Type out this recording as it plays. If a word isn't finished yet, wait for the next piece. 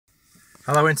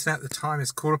Hello Internet, the time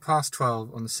is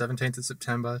 12:15 on the 17th of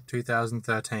September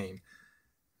 2013.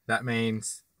 That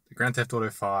means the Grand Theft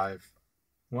Auto 5,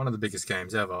 one of the biggest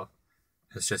games ever,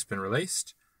 has just been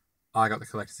released. I got the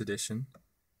collector's edition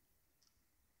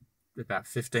about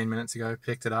 15 minutes ago,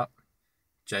 picked it up,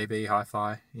 JB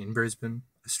Hi-Fi in Brisbane,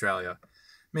 Australia.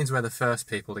 It means we're the first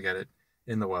people to get it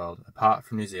in the world, apart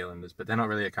from New Zealanders, but they're not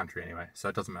really a country anyway, so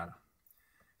it doesn't matter.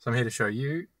 So I'm here to show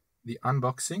you the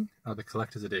unboxing of the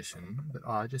collector's edition that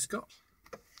I just got.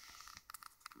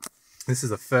 This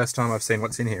is the first time I've seen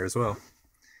what's in here as well.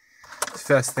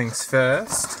 First things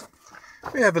first,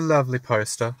 we have a lovely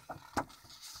poster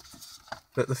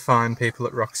that the fine people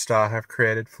at Rockstar have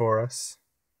created for us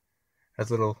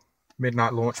as a little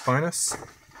midnight launch bonus.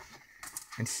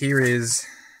 And here is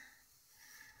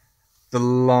the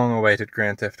long-awaited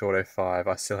Grand Theft Auto 5.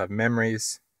 I still have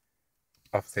memories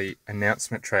of the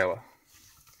announcement trailer.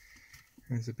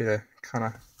 There's a bit of kind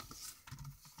of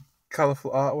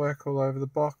colourful artwork all over the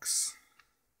box.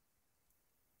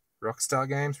 Rockstar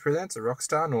Games presents a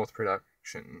Rockstar North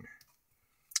production.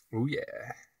 Oh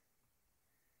yeah.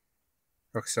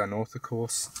 Rockstar North, of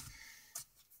course,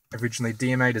 originally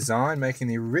DMA design, making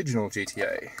the original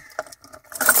GTA.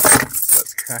 So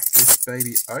let's crack this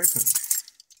baby open.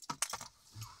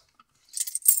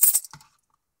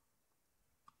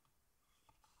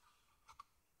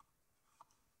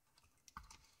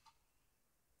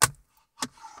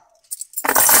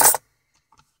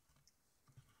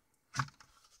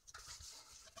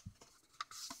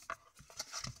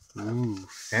 Ooh,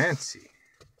 fancy.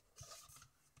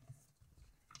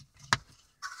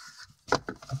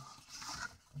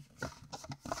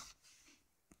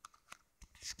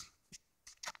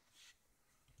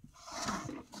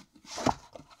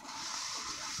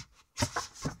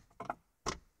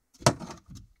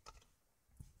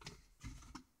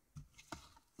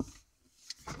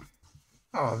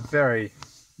 Oh, very,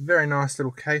 very nice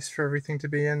little case for everything to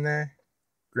be in there.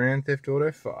 Grand Theft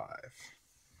Auto 5.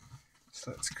 So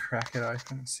let's crack it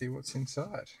open and see what's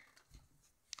inside.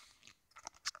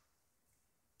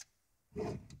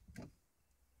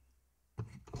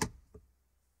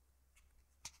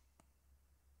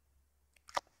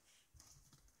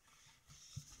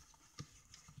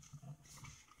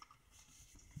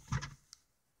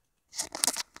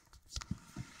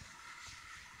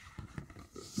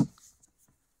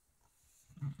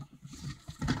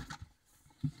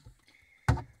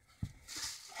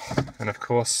 And of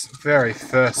course, very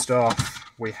first off,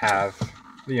 we have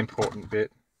the important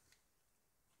bit,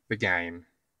 the game.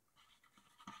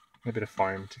 A bit of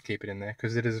foam to keep it in there,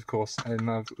 because it is, of course, a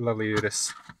lovely little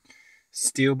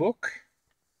steelbook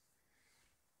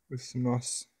with some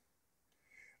nice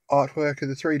artwork of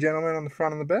the three gentlemen on the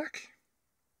front and the back.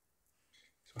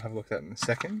 So we'll have a look at that in a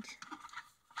second.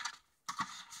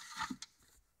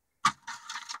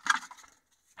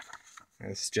 And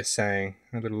this is just saying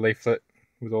a little leaflet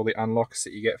with all the unlocks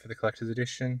that you get for the collector's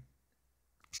edition.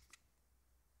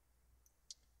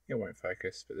 It won't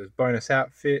focus, but there's bonus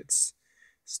outfits,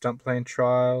 stunt plane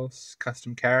trials,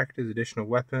 custom characters, additional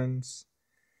weapons,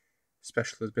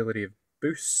 special ability of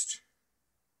boost,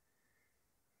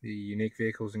 the unique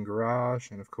vehicles in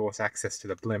garage, and of course access to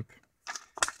the blimp.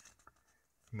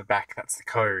 In the back, that's the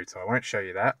code, so I won't show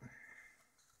you that,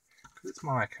 because it's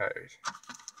my code.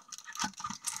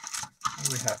 What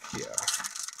do we have here?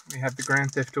 We have the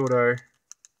Grand Theft Auto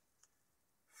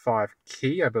 5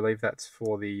 key. I believe that's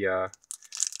for the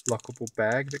lockable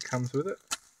bag that comes with it.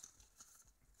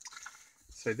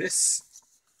 So this,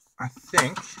 I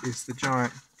think, is the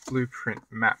giant blueprint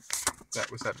map that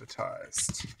was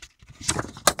advertised.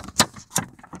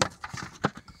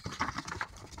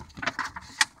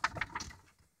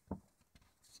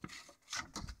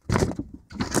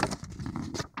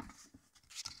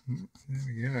 There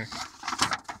we go.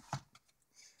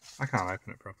 I can't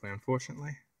open it properly,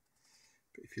 unfortunately.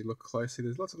 But if you look closely,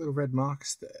 there's lots of little red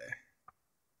marks there.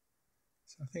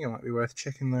 So I think it might be worth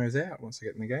checking those out once I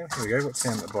get in the game. Here we go, what's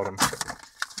down at the bottom?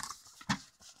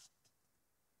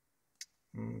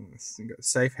 We've got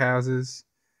safe houses,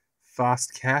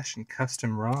 fast cash, and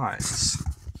custom rides.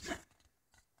 So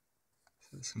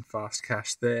there's some fast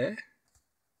cash there.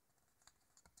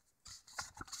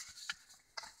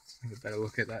 I'll have a better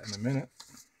look at that in a minute.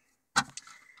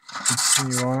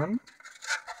 Continue on.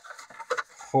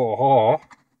 Oh,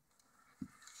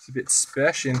 it's a bit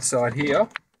spesh inside here.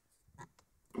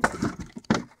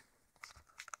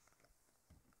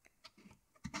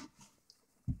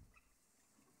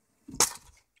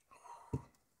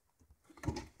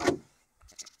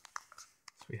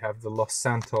 So we have the Los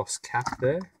Santos cap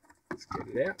there. Let's get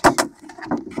it out.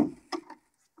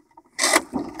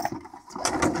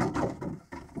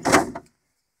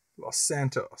 Los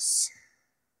Santos.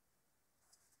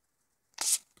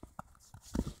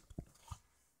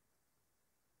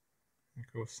 Of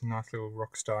course, nice little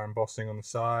Rockstar embossing on the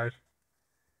side.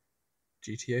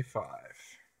 GTA 5.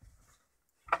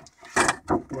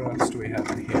 What else do we have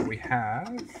in here? We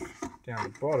have, down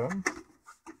the bottom,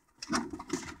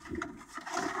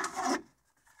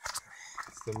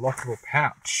 it's the lockable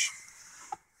pouch.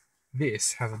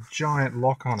 This has a giant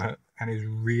lock on it and is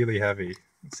really heavy.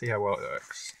 Let's see how well it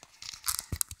works.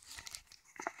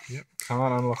 Yep,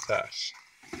 can't unlock that.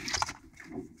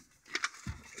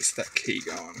 Is that key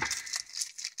gone?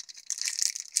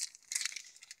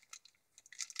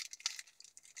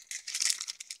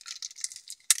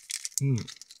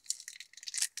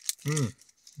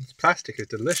 This plastic is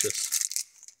delicious.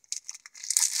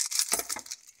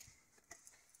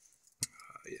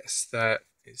 Yes, that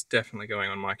is definitely going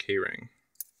on my keyring.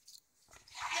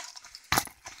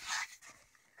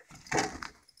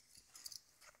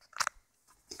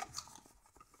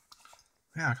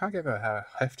 Yeah, I can't get over how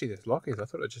hefty this lock is. I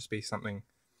thought it'd just be something,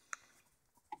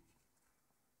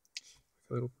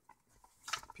 a little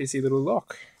pissy little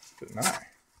lock, but no.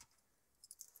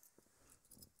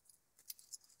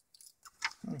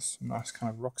 There's some nice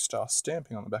kind of Rockstar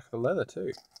stamping on the back of the leather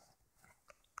too.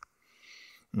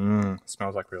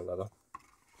 Smells like real leather.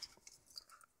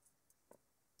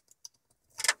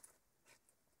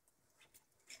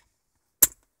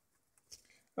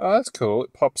 Oh, that's cool.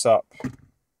 It pops up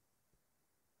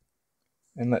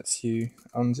and lets you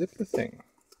unzip the thing.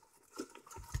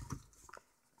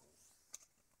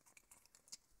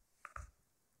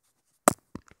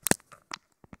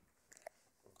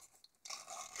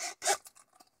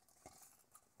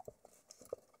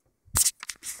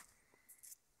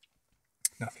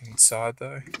 Nothing inside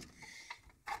though.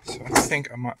 So I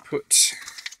think I might put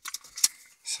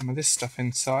some of this stuff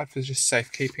inside for just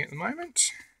safekeeping at the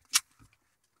moment.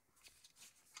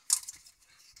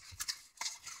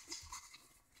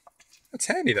 That's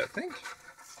handy, that thing.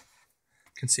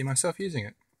 Can see myself using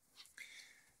it.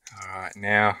 Alright,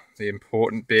 now the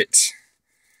important bit.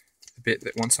 The bit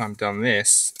that once I'm done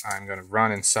this, I'm going to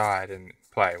run inside and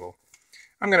play. Well,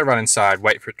 I'm going to run inside,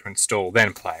 wait for it to install,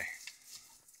 then play.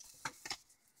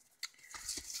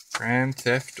 Grand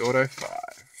Theft Auto 5.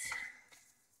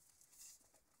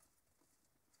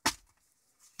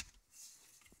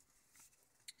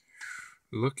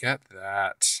 Look at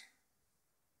that.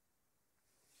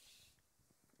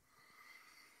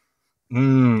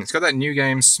 It's got that new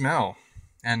game smell.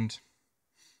 And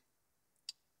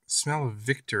smell of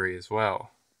victory as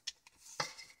well.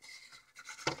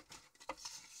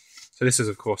 So this is,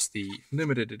 of course, the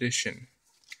limited edition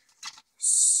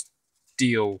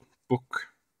steel book.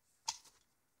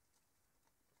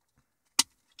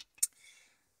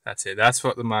 That's it. That's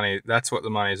what the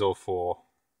money's all for.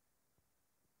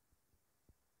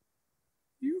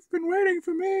 You've been waiting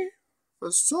for me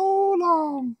for so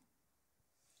long.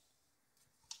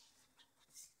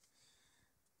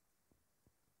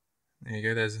 There you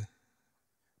go. There's a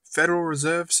Federal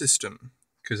Reserve System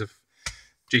because of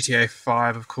GTA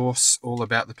 5, of course, all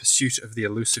about the pursuit of the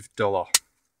elusive dollar.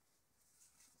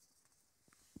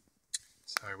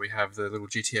 So we have the little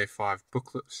GTA 5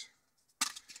 booklet.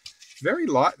 Very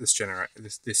light this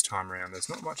time around. There's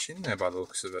not much in there by the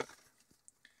looks of it.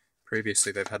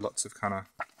 Previously they've had lots of kind of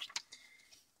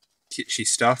kitschy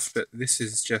stuff, but this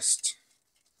is just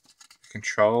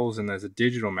controls and there's a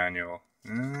digital manual.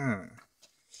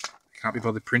 Can't be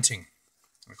bothered printing.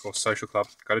 And of course, social club.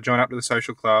 Got to join up to the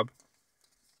social club.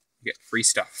 You get free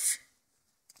stuff.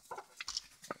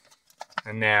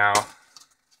 And now,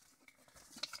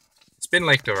 it's been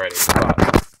leaked already,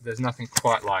 but there's nothing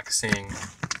quite like seeing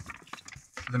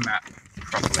the map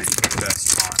properly for the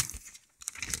first time.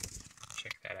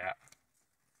 Check that out.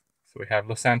 So we have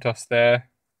Los Santos there,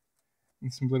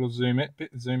 and some little zoom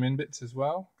in bits as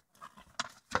well.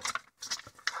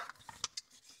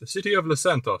 The city of Los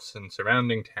Santos and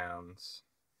surrounding towns.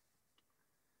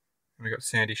 And we've got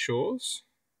Sandy Shores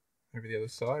over the other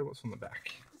side. What's on the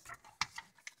back?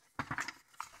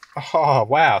 Oh,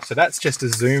 wow. So that's just a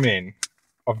zoom in.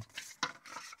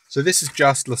 So this is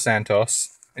just Los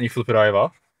Santos, and you flip it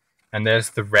over, and there's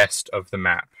the rest of the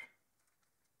map.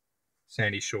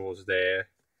 Sandy Shores there,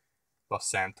 Los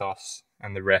Santos,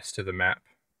 and the rest of the map.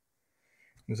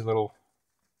 There's a little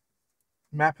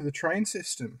map of the train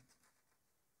system.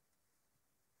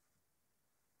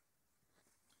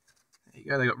 There you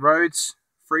go, they got roads,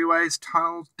 freeways,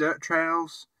 tunnels, dirt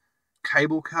trails,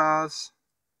 cable cars.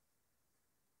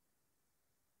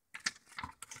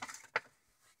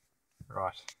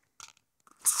 Right.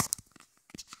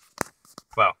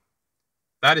 Well,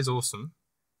 that is awesome.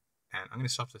 And I'm going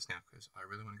to stop this now because I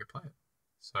really want to go play it.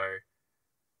 So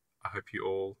I hope you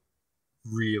all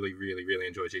really, really, really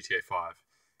enjoy GTA 5.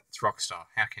 It's Rockstar.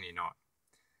 How can you not?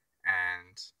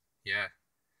 And yeah,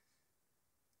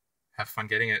 have fun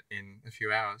getting it in a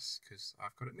few hours because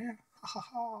I've got it now. Ha ha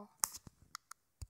ha.